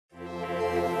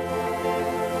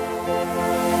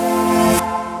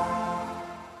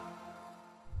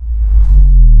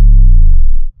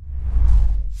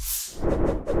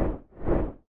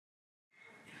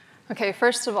Okay,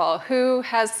 first of all, who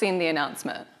has seen the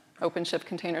announcement? OpenShift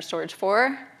Container Storage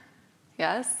 4?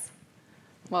 Yes?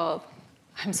 Well,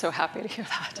 I'm so happy to hear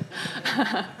that.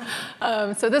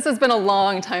 So this has been a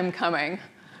long time coming.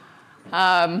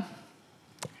 And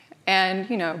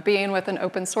being with an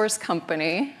open source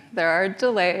company, there are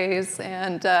delays,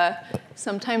 and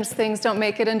sometimes things don't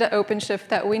make it into OpenShift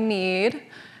that we need.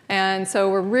 And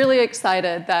so we're really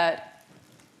excited that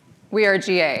we are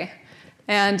GA.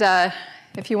 And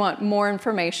if you want more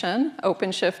information,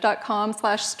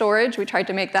 openshift.com/storage. We tried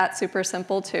to make that super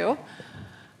simple, too.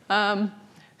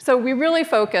 So we really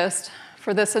focused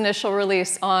for this initial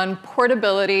release on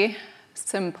portability,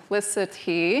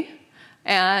 simplicity,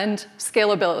 and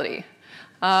scalability.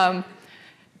 It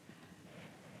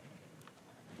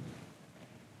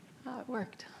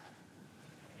worked.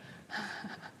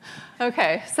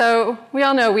 OK, so we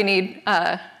all know we need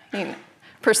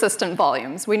persistent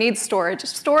volumes. We need storage.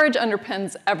 Storage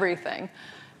underpins everything.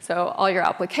 So all your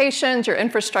applications, your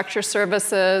infrastructure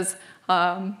services,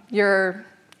 your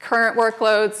current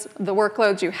workloads, the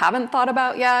workloads you haven't thought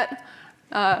about yet.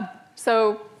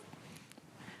 So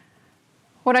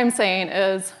what I'm saying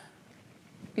is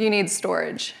you need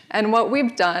storage. And what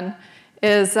we've done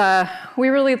is we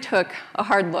really took a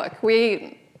hard look.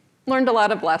 We learned a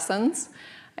lot of lessons.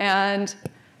 And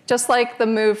just like the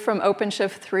move from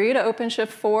OpenShift 3 to OpenShift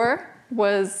 4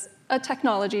 was a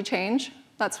technology change,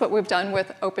 that's what we've done with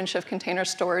OpenShift Container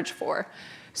Storage 4.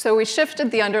 So we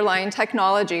shifted the underlying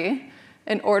technology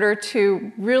in order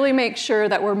to really make sure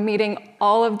that we're meeting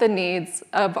all of the needs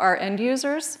of our end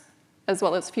users, as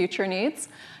well as future needs.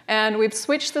 And we've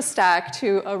switched the stack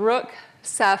to a Rook,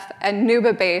 Ceph, and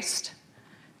Nuba-based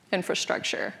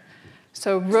infrastructure.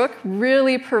 So Rook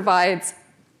really provides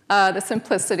the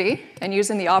simplicity, and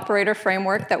using the operator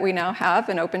framework that we now have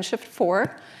in OpenShift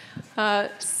 4.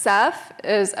 Ceph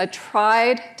is a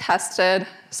tried, tested,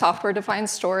 software-defined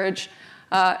storage,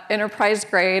 enterprise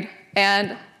grade,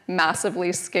 and massively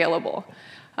scalable.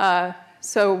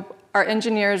 So our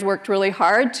engineers worked really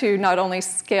hard to not only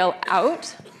scale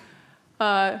out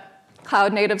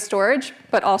cloud-native storage,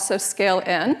 but also scale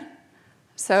in.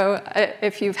 So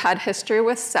if you've had history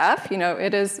with Ceph,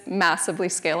 it is massively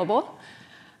scalable.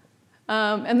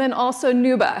 And then also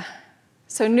Nuba.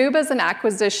 So Nuba is an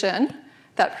acquisition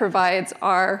that provides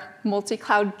our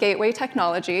multi-cloud gateway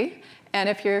technology. And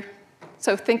if you're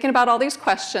thinking about all these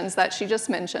questions that she just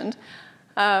mentioned,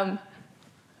 I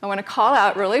want to call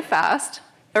out really fast.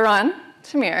 Iran,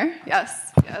 Tamir,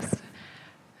 yes.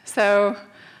 So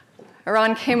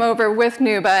Iran came over with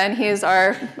Nuba, and he's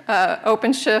our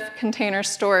OpenShift Container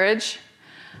Storage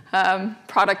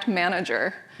product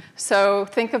manager. So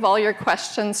think of all your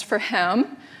questions for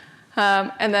him.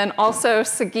 And then also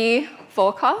Sagi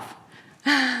Volkov.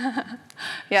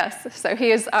 Yes, so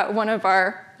he is one of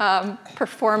our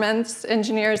performance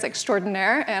engineers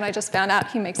extraordinaire, and I just found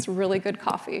out he makes really good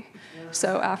coffee.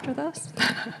 So after this,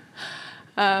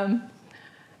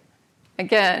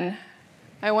 again,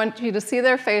 I want you to see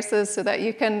their faces so that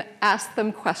you can ask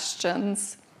them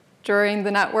questions during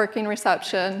the networking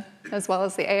reception as well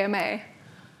as the AMA.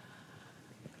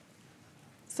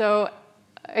 So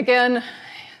again,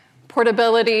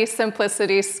 portability,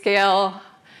 simplicity, scale,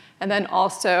 and then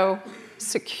also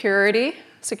security.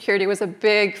 Security was a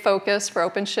big focus for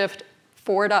OpenShift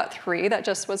 4.3 that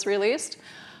just was released.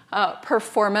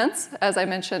 Performance, as I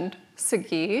mentioned,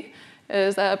 Sagi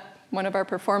is one of our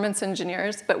performance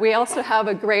engineers, but we also have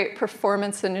a great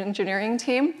performance and engineering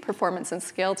team, performance and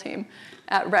scale team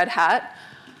at Red Hat.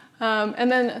 And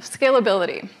then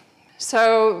scalability.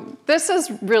 So this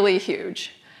is really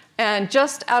huge. And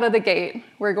just out of the gate,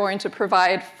 we're going to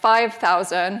provide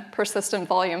 5,000 persistent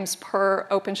volumes per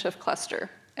OpenShift cluster.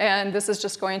 And this is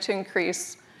just going to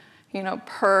increase,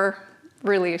 per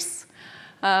release.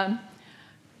 And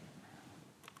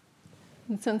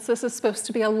since this is supposed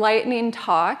to be a lightning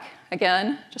talk,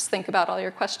 again, just think about all your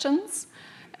questions.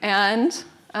 And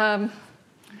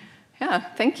yeah,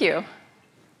 thank you.